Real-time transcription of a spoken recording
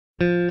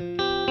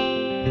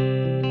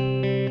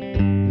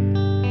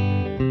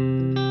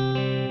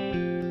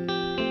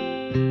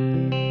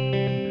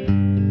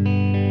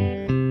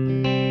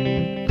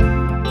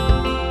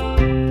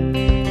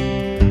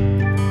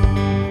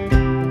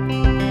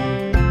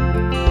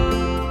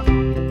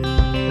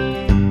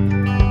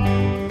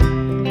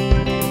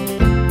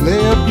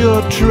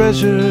Your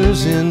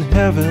treasures in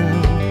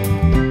heaven,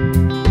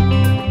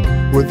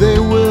 where they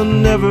will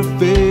never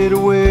fade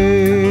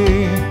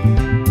away.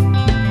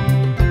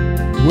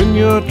 When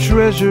your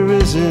treasure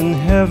is in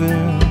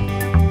heaven,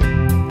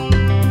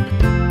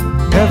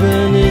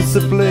 heaven is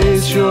the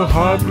place your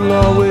heart will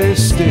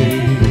always stay.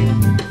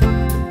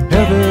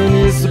 Heaven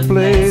is the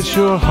place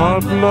your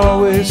heart will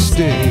always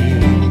stay.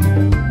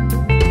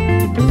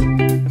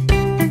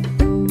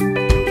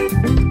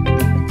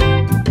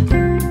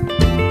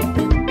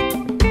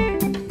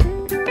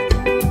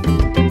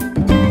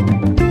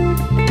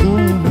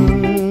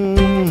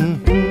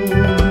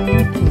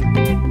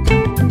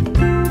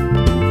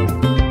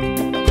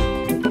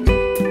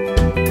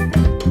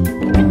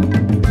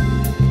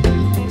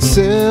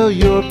 Sell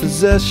your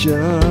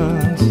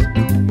possessions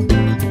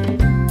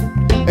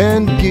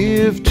and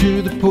give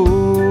to the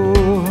poor.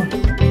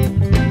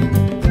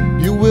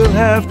 You will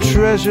have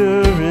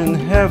treasure in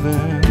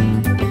heaven.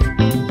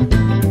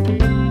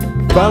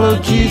 Follow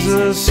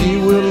Jesus, He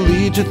will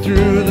lead you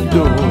through the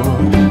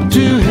door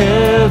to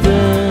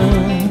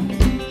heaven,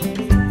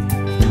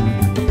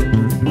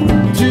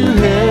 to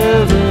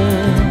heaven.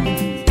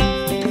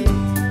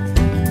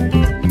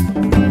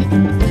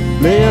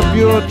 Lay up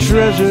your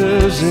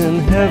treasures in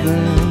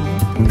heaven,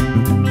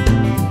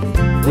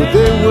 where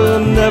they will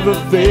never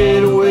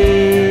fade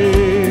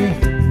away.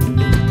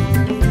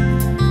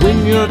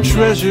 When your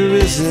treasure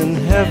is in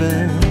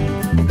heaven,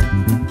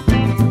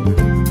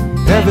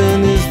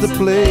 heaven is the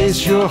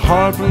place your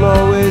heart will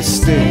always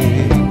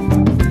stay.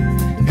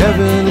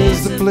 Heaven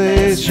is the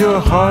place your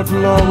heart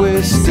will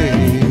always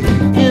stay.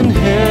 In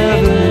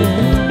heaven,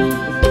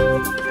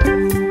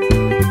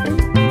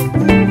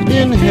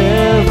 in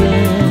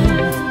heaven.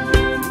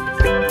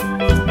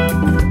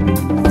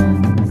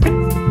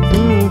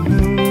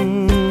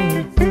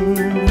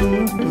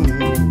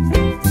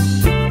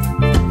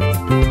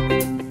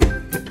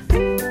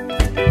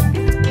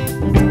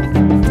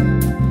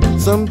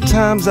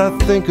 Sometimes I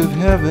think of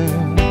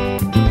heaven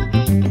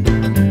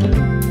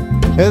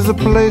as a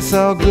place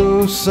I'll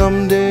go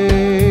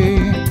someday,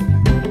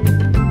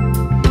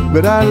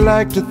 but I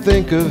like to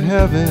think of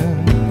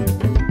heaven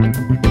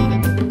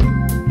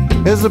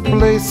as a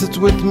place that's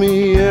with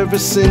me every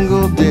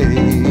single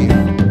day.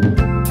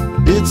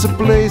 It's a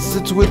place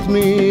that's with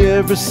me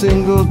every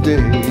single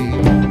day.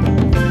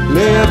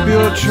 Lay up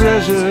your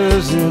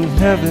treasures in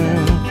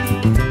heaven,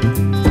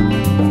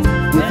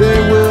 where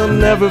they will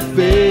never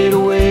fade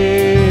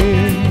away.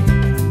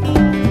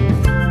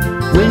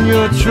 When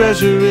your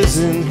treasure is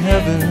in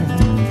heaven,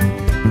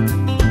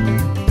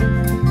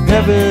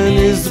 heaven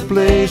is the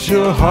place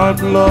your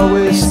heart will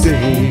always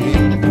stay.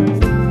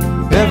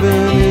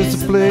 Heaven is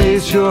the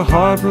place your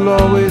heart will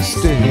always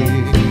stay.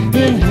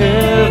 In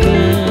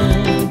heaven,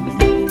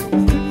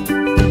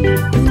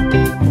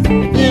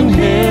 in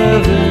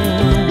heaven.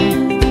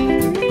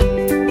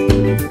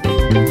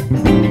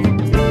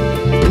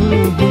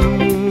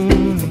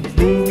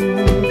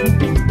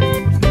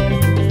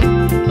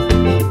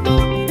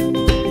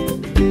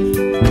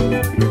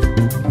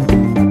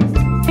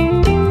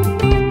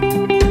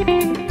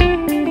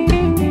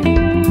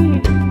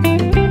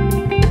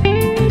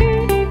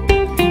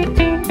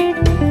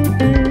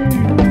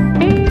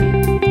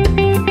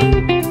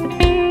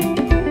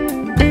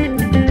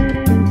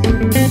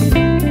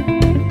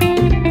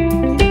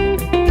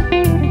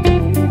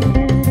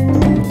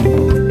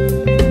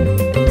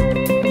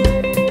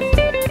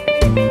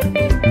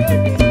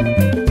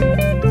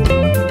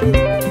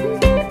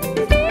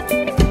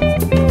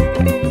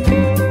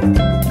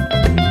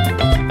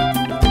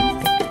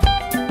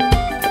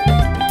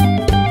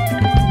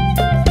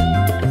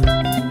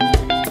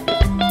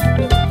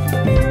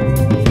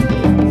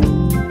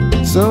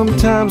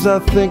 Sometimes I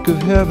think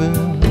of heaven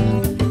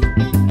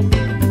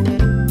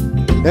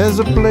as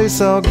a place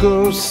I'll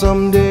go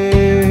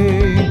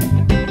someday,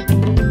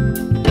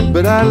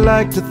 but I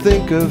like to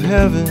think of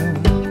heaven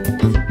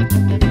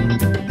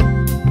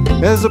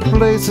as a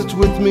place that's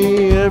with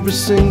me every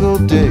single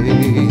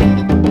day.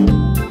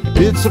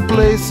 It's a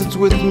place that's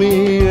with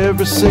me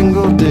every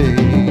single day.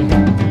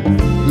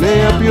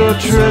 Lay up your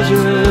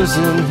treasures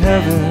in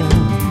heaven,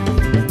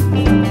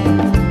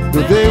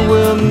 where they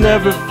will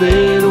never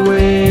fade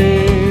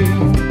away.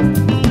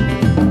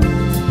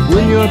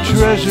 When your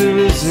treasure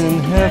is in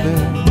heaven,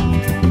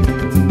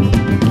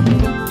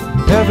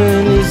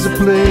 heaven is the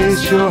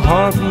place your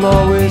heart will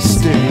always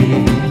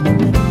stay.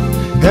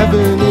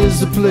 Heaven is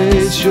the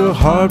place your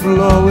heart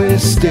will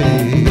always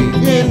stay.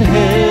 In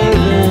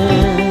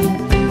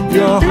heaven,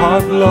 your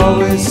heart will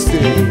always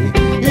stay.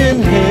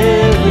 In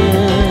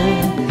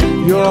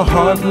heaven, your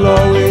heart will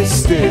always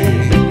stay.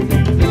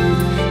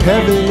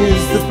 Heaven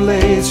is the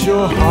place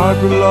your heart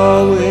will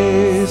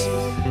always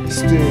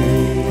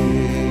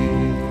stay.